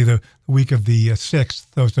 really the week of the 6th.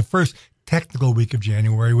 So it's the first technical week of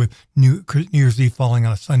January with New Year's Eve falling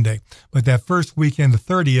on a Sunday. But that first weekend, the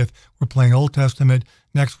 30th, we're playing Old Testament.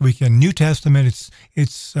 Next weekend, New Testament.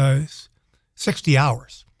 It's 60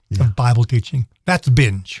 hours of Bible teaching. That's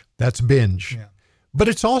binge. That's binge. Yeah. But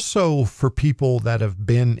it's also for people that have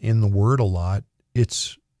been in the Word a lot.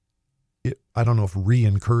 I don't know if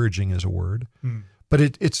re-encouraging is a word, but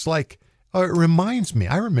it's like, it reminds me,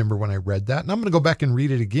 I remember when I read that, and I'm going to go back and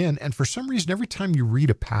read it again. And for some reason, every time you read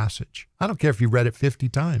a passage, I don't care if you read it 50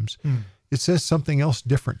 times, it says something else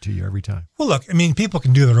different to you every time. Well, look, people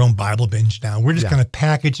can do their own Bible binge now. We're just kind of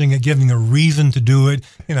packaging it, giving a reason to do it.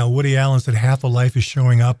 Woody Allen said half of life is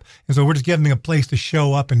showing up. And so we're just giving a place to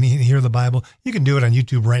show up and hear the Bible. You can do it on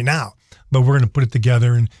YouTube right now, but we're going to put it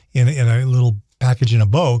together in a little package in a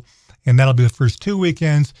bow. And that'll be the first 2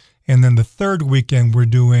 weekends. And then the third weekend we're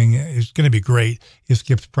doing is going to be great. Is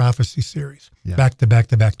Skip's Prophecy series, back to back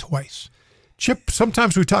to back twice. Chip,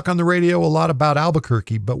 sometimes we talk on the radio a lot about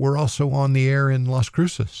Albuquerque, but we're also on the air in Las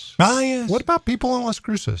Cruces. Ah, yes. What about people in Las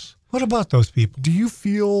Cruces? What about those people? Do you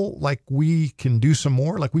feel like we can do some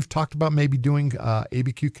more? Like we've talked about maybe doing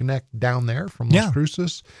ABQ Connect down there from Las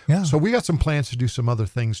Cruces. Yeah. So we got some plans to do some other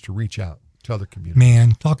things to reach out to other communities.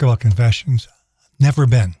 Man, talk about confessions. Never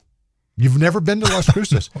been. You've never been to Las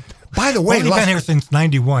Cruces. By the way, I've been here since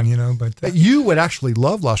 91, but... You would actually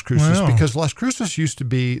love Las Cruces because Wow. Las Cruces used to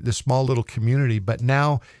be the small little community, but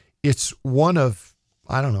now it's one of,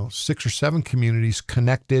 6 or 7 communities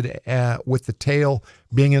connected with the tail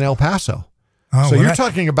being in El Paso. Oh, So well, you're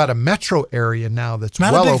talking about a metro area now that's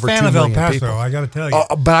not well a big over fan 2 of El million Paso, people. I got to tell you.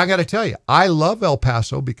 But I got to tell you, I love El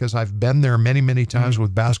Paso because I've been there many, many times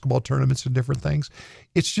with basketball tournaments and different things.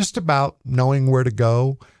 It's just about knowing where to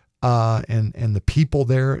go. And the people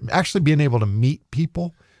there, actually being able to meet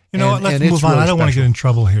people. What? Let's move on. I don't want to get in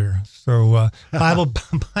trouble here. So Bible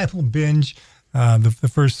binge, the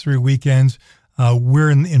first 3 weekends.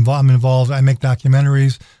 I'm involved. I make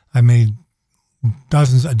documentaries. I made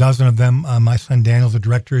a dozen of them. My son Daniel's the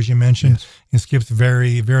director, as you mentioned, Yes. and Skip's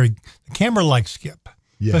the camera likes Skip.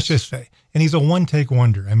 Yes. Let's just say, and he's a one-take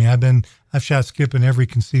wonder. I mean, I've shot Skip in every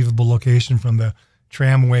conceivable location, from the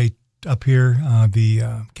tramway up here,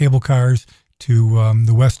 the cable cars, to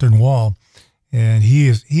the Western Wall, and he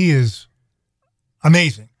is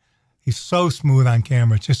amazing. He's so smooth on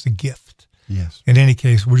camera; it's just a gift. Yes. In any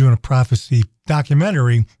case, we're doing a prophecy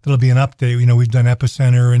documentary that'll be an update. You know, we've done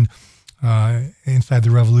Epicenter and Inside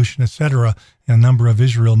the Revolution, etc., and a number of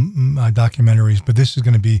Israel documentaries, but this is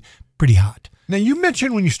going to be pretty hot. Now, you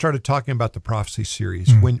mentioned when you started talking about the prophecy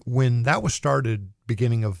series, when that was started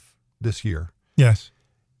beginning of this year, Yes.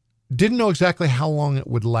 didn't know exactly how long it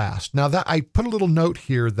would last. Now, that I put a little note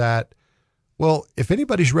here that, well, if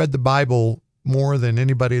anybody's read the Bible more than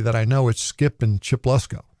anybody that I know, it's Skip and Chip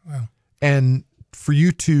Lusko. Wow. And for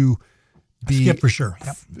you to be Skip for sure.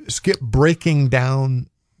 Yep. Skip breaking down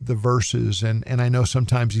the verses, and I know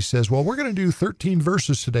sometimes he says, well, we're going to do 13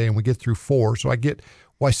 verses today, and we get through 4, so I get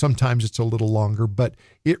why sometimes it's a little longer, but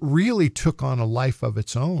it really took on a life of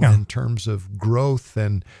its own in terms of growth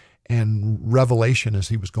and revelation as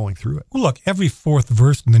he was going through it. Well, look, every fourth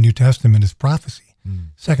verse in the New Testament is prophecy.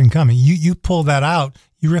 Second coming. You pull that out,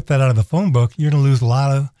 you rip that out of the phone book, you're going to lose a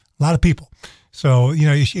lot of people. So, you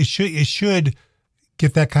know, it should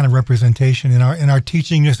get that kind of representation in our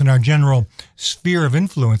teaching, just in our general sphere of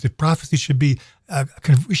influence. If prophecy should be,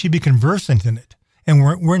 we should be conversant in it, and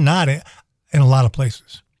we're not in a lot of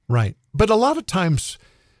places. Right. But a lot of times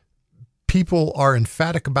people are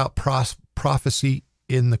emphatic about prophecy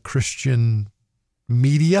in the Christian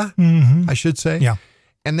media, I should say. Yeah.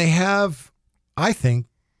 And they have, I think,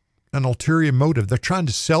 an ulterior motive. They're trying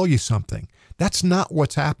to sell you something. That's not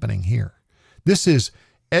what's happening here. This is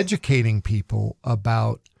educating people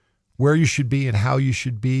about where you should be and how you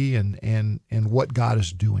should be and what God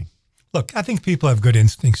is doing. Look, I think people have good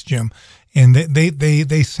instincts, Jim, and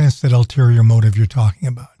they sense that ulterior motive you're talking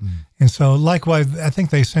about. And so likewise, I think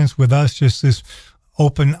they sense with us just this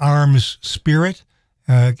open arms spirit,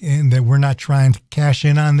 and that we're not trying to cash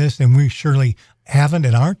in on this, and we surely haven't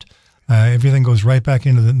and aren't. Everything goes right back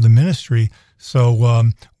into the ministry. So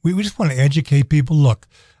we just want to educate people. Look,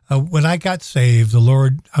 when I got saved, I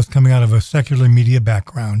was coming out of a secular media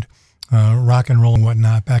background, rock and roll and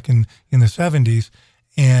whatnot, back in the 70s,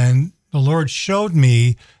 and the Lord showed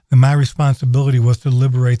me that my responsibility was to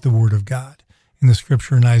liberate the Word of God. In the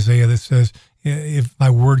scripture in Isaiah that says, if my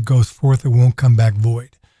word goes forth, it won't come back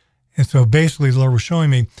void. And so basically the Lord was showing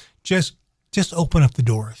me, just open up the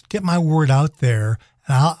doors, get my word out there,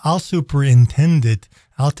 and I'll superintend it.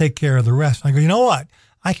 I'll take care of the rest. And I go, you know what?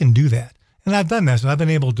 I can do that. And I've done that. So I've been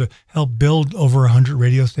able to help build over 100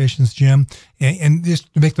 radio stations, Jim. And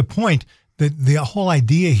just to make the point, the whole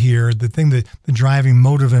idea here, the driving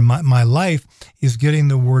motive in my life is getting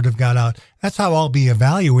the Word of God out. That's how I'll be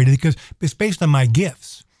evaluated, because it's based on my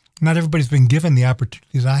gifts. Not everybody's been given the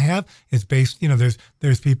opportunities I have. It's based,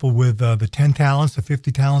 there's people with the 10 talents, the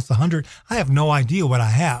 50 talents, the 100. I have no idea what I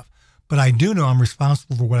have, but I do know I'm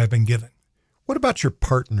responsible for what I've been given. What about your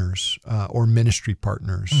partners or ministry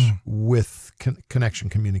partners with Connection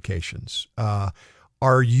Communications?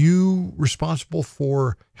 Are you responsible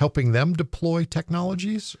for helping them deploy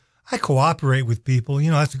technologies? I cooperate with people.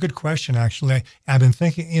 That's a good question, actually. I've been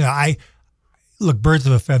thinking, look, birds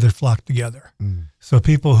of a feather flock together. So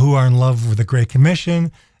people who are in love with the Great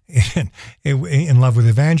Commission, in love with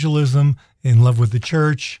evangelism, in love with the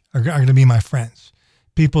church, are going to be my friends.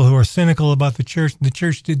 People who are cynical about the church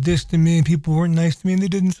did this to me, and people weren't nice to me, and they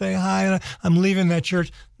didn't say hi, and I'm leaving that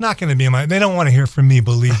church, not going to be they don't want to hear from me,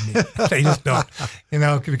 believe me. They just don't,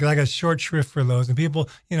 because I got short shrift for those. And people,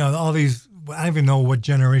 all these, I don't even know what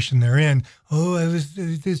generation they're in. Oh,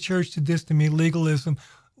 this church did this to me, legalism.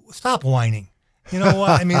 Stop whining. You know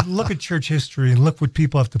what? I mean, look at church history and look what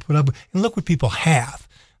people have to put up with, and look what people have.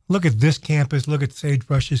 Look at this campus, look at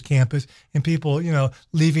Sagebrush's campus, and people,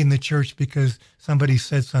 leaving the church because somebody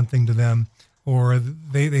said something to them, or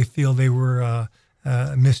they feel they were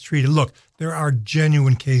mistreated. Look, there are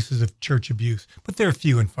genuine cases of church abuse, but they're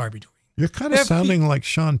few and far between. You're kind of sounding like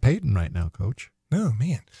Sean Payton right now, Coach. Oh,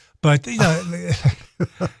 man. But,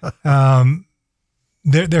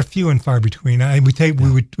 they're few and far between. We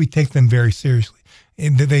take them very seriously.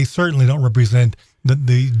 And they certainly don't represent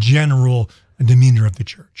the general demeanor of the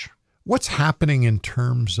church. What's happening in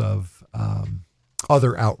terms of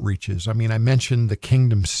other outreaches? I mean, I mentioned the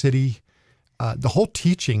Kingdom City. The whole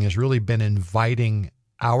teaching has really been inviting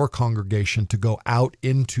our congregation to go out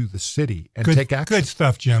into the city and take action. Good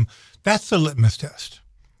stuff, Jim. That's the litmus test.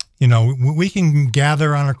 We can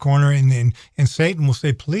gather on a corner and Satan will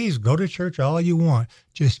say, please go to church all you want.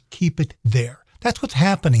 Just keep it there. That's what's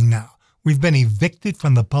happening now. We've been evicted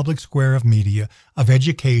from the public square of media, of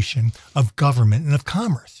education, of government, and of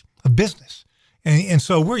commerce, of business. And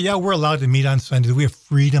so we're allowed to meet on Sundays. We have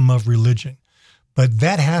freedom of religion. But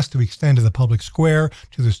that has to extend to the public square,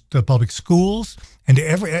 to the public schools, and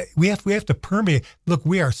to we have to permeate. Look,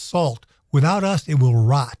 we are salt. Without us, it will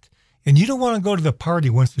rot. And you don't want to go to the party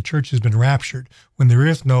once the church has been raptured, when there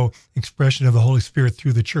is no expression of the Holy Spirit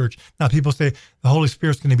through the church. Now, people say the Holy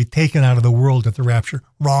Spirit's going to be taken out of the world at the rapture.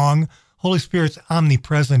 Wrong. Holy Spirit's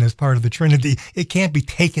omnipresent as part of the Trinity. It can't be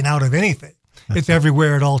taken out of anything. It's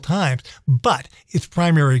everywhere at all times. But its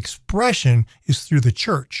primary expression is through the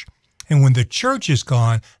church. And when the church is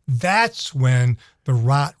gone, that's when the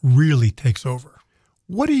rot really takes over.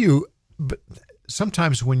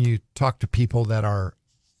 Sometimes when you talk to people that are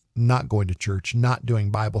not going to church, not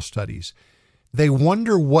doing Bible studies, they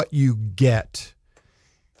wonder what you get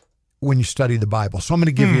when you study the Bible. So I'm going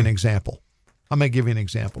to give you an example.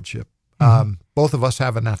 Chip. Both of us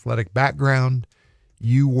have an athletic background.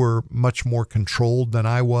 You were much more controlled than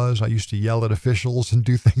I was. I used to yell at officials and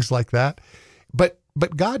do things like that. But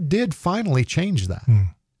God did finally change that.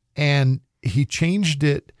 And he changed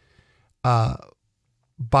it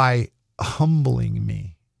by humbling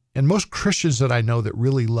me. And most Christians that I know that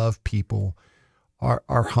really love people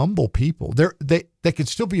are humble people. They can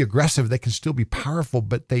still be aggressive, they can still be powerful,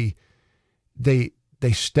 but they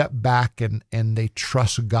step back and they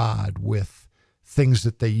trust God with things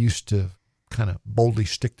that they used to kind of boldly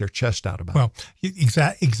stick their chest out about. Well,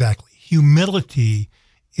 exactly. Humility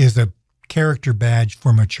is a character badge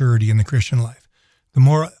for maturity in the Christian life. The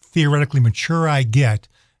more theoretically mature I get,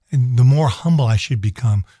 and the more humble I should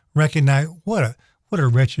become. Recognize what a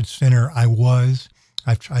wretched sinner I was.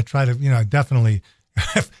 I try to, I definitely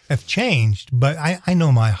have changed, but I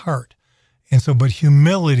know my heart. And so, but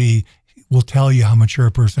humility will tell you how mature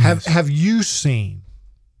a person is. Have you seen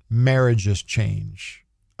marriages change?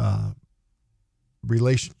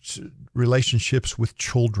 Relationships with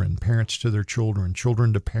children, parents to their children,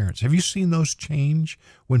 children to parents. Have you seen those change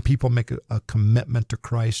when people make a commitment to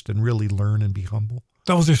Christ and really learn and be humble?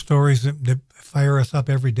 Those are stories that fire us up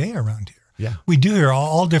every day around here. Yeah, we do hear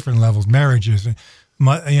all different levels, marriages, and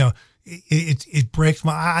it breaks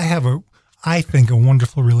my. I think a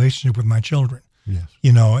wonderful relationship with my children. Yes,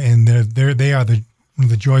 and they are one of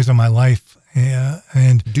the joys of my life.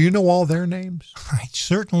 And do you know all their names? I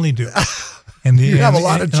certainly do. And you have a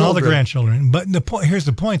lot of children. And all the grandchildren. But here's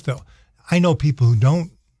the point, though. I know people who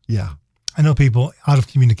don't. Yeah. I know people out of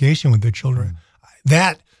communication with their children.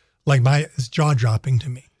 That, is jaw-dropping to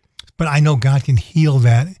me. But I know God can heal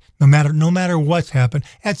that no matter what's happened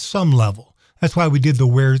at some level. That's why we did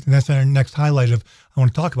and that's our next highlight I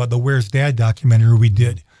want to talk about the Where's Dad documentary we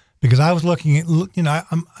did. Because I was looking at, I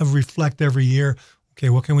reflect every year,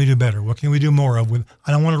 okay, what can we do better? What can we do more of?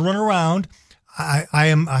 I don't want to run around. I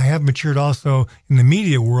have matured also in the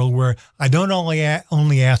media world where I don't only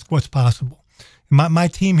ask what's possible. My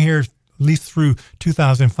team here, at least through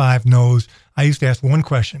 2005, knows I used to ask one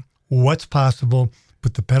question: what's possible?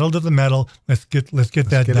 Put the pedal to the metal. Let's get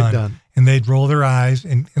that done. And they'd roll their eyes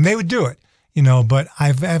and they would do it. But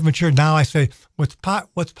I've matured now. I say what's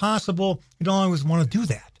possible. You don't always want to do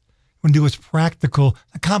that. You want to do what's practical.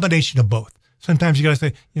 A combination of both. Sometimes you got to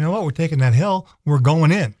say, you know what, we're taking that hill. We're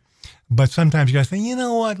going in. But sometimes you got to say, you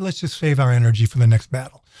know what, let's just save our energy for the next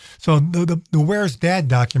battle. So the Where's Dad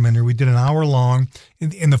documentary, we did an hour long.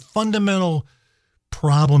 And the fundamental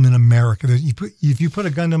problem in America, that if you put a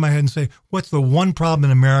gun to my head and say, what's the one problem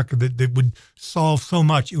in America that would solve so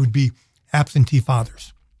much, it would be absentee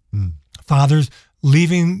fathers. Fathers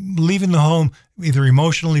leaving the home, either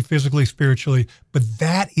emotionally, physically, spiritually. But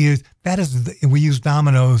that is we use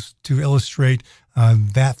dominoes to illustrate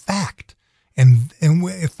that fact. And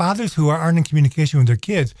fathers who aren't in communication with their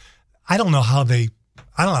kids, I don't know how they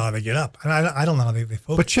get up. I don't know how they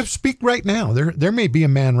focus. But Chip, speak right now. There may be a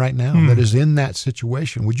man right now that is in that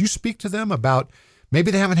situation. Would you speak to them about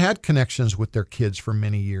maybe they haven't had connections with their kids for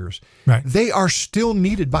many years? Right. They are still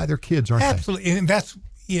needed by their kids, aren't they? Absolutely. And that's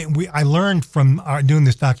I learned from doing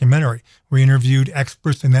this documentary. We interviewed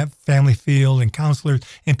experts in that family field and counselors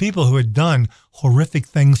and people who had done horrific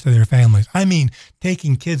things to their families. I mean,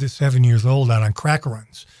 taking kids at 7 years old out on crack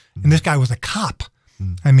runs. And this guy was a cop.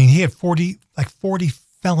 I mean, he had 40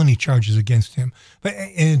 felony charges against him. But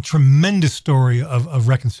a tremendous story of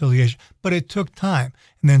reconciliation. But it took time.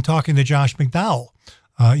 And then talking to Josh McDowell,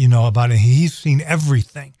 about it, he's seen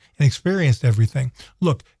everything and experienced everything.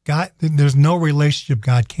 Look, God, there's no relationship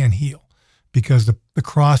God can't heal because the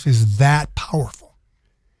cross is that powerful.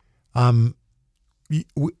 Tell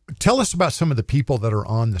us about some of the people that are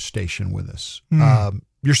on the station with us.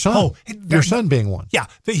 Your son, your son being one. Yeah,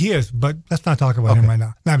 he is. But let's not talk about him right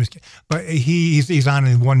now. No, I'm just kidding. But he's on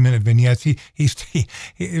in 1 minute vignettes.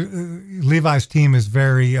 Levi's team is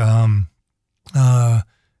very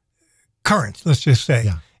current. Let's just say.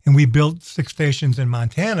 Yeah. And we built 6 stations in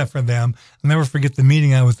Montana for them. I'll never forget the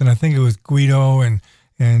meeting I was in. I think it was Guido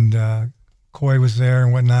and Coy was there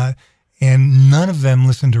and whatnot. And none of them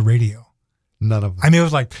listened to radio. None of them. I mean, it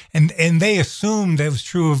was like, and they assumed that was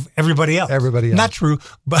true of everybody else. Everybody else. Not true,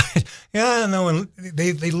 but no one.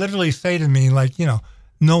 They literally say to me, like,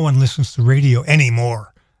 no one listens to radio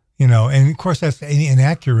anymore. And of course that's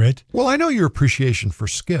inaccurate. Well, I know your appreciation for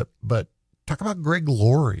Skip, but talk about Greg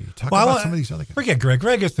Laurie. Talk about some of these other guys. Forget Greg.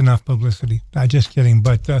 Greg gets enough publicity. Not just kidding.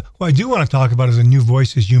 But what I do want to talk about is the new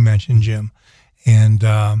voices you mentioned, Jim. And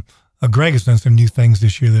Greg has done some new things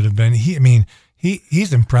this year that have been.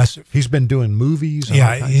 He's impressive. He's been doing movies.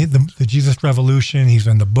 Yeah, the Jesus Revolution. He's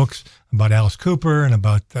in the books about Alice Cooper and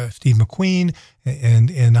about Steve McQueen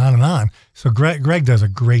and on and on. So Greg does a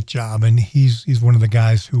great job, and he's one of the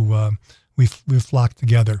guys who we've flocked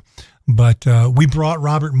together. But we brought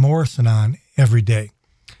Robert Morrison on every day.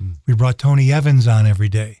 We brought Tony Evans on every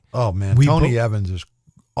day. Oh, man. Tony Evans is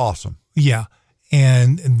awesome. Yeah.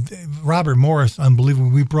 And Robert Morris, unbelievable.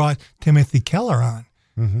 We brought Timothy Keller on.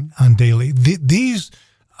 On daily. These,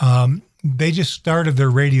 they just started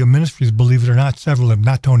their radio ministries, believe it or not, several of them,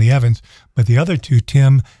 not Tony Evans, but the other two,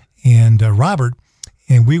 Tim and Robert.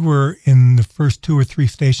 And we were in the first 2 or 3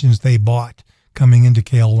 stations they bought coming into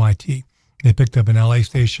KLYT. They picked up an LA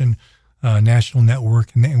station, national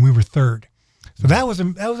network, and we were third. So that was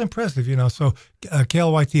impressive, So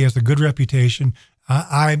KLYT has a good reputation.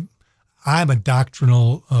 I'm a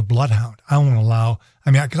doctrinal bloodhound. I won't allow,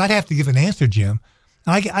 because I'd have to give an answer, Jim.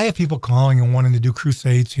 I have people calling and wanting to do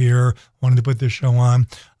crusades here, wanting to put this show on.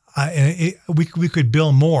 We could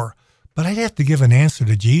bill more, but I'd have to give an answer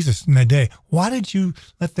to Jesus in that day. Why did you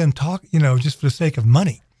let them talk, just for the sake of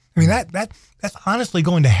money? I mean, that's honestly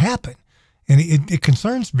going to happen, and it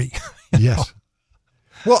concerns me. Yes.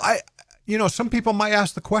 Well, some people might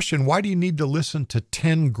ask the question, why do you need to listen to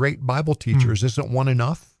 10 great Bible teachers? Isn't one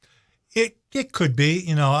enough? It could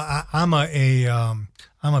be. I'm a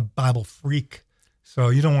Bible freak. So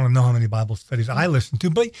you don't want to know how many Bible studies I listen to.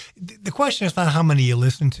 But the question is not how many you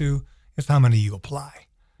listen to, it's how many you apply.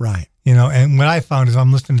 Right. And what I found is I'm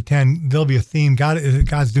listening to 10, there'll be a theme.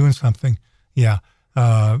 God's doing something. Yeah.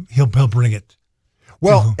 He'll bring it.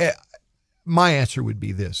 Well, my answer would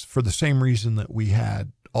be this, for the same reason that we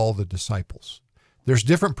had all the disciples. There's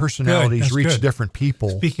different personalities reach different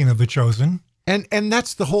people. Speaking of The Chosen. And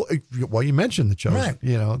that's the whole, well, you mentioned The Chosen,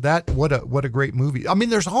 right. What a great movie. I mean,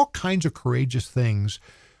 there's all kinds of courageous things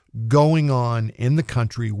going on in the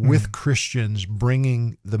country with Christians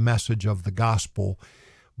bringing the message of the gospel.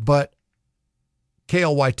 But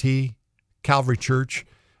KLYT, Calvary Church,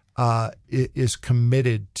 is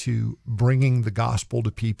committed to bringing the gospel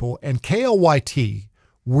to people. And KLYT,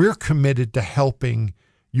 we're committed to helping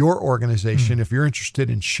your organization. If you're interested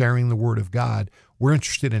in sharing the word of God, we're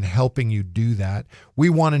interested in helping you do that.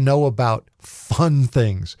 We want to know about fun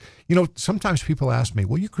things. Sometimes people ask me,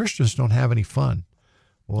 well, you Christians don't have any fun.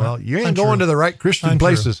 Well, you ain't going to the right Christian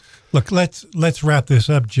places. Look, let's wrap this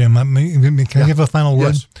up, Jim. Can I give a final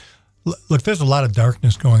word? Yes. Look, there's a lot of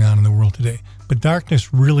darkness going on in the world today, but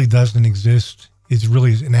darkness really doesn't exist. It's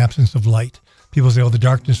really an absence of light. People say, the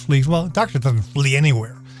darkness flees. Well, darkness doesn't flee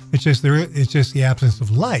anywhere. It's just the absence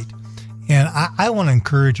of light. And I want to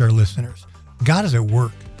encourage our listeners. God is at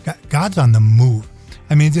work. God's on the move.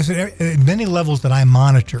 I mean, just at many levels that I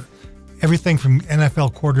monitor, everything from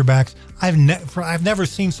NFL quarterbacks. I've never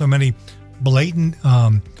seen so many blatant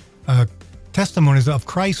testimonies of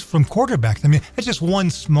Christ from quarterbacks. I mean, that's just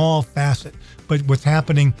one small facet. But what's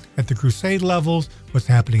happening at the crusade levels, what's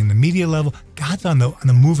happening in the media level, God's on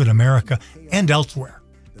the move in America and elsewhere.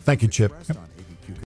 Thank you, Chip. Yep.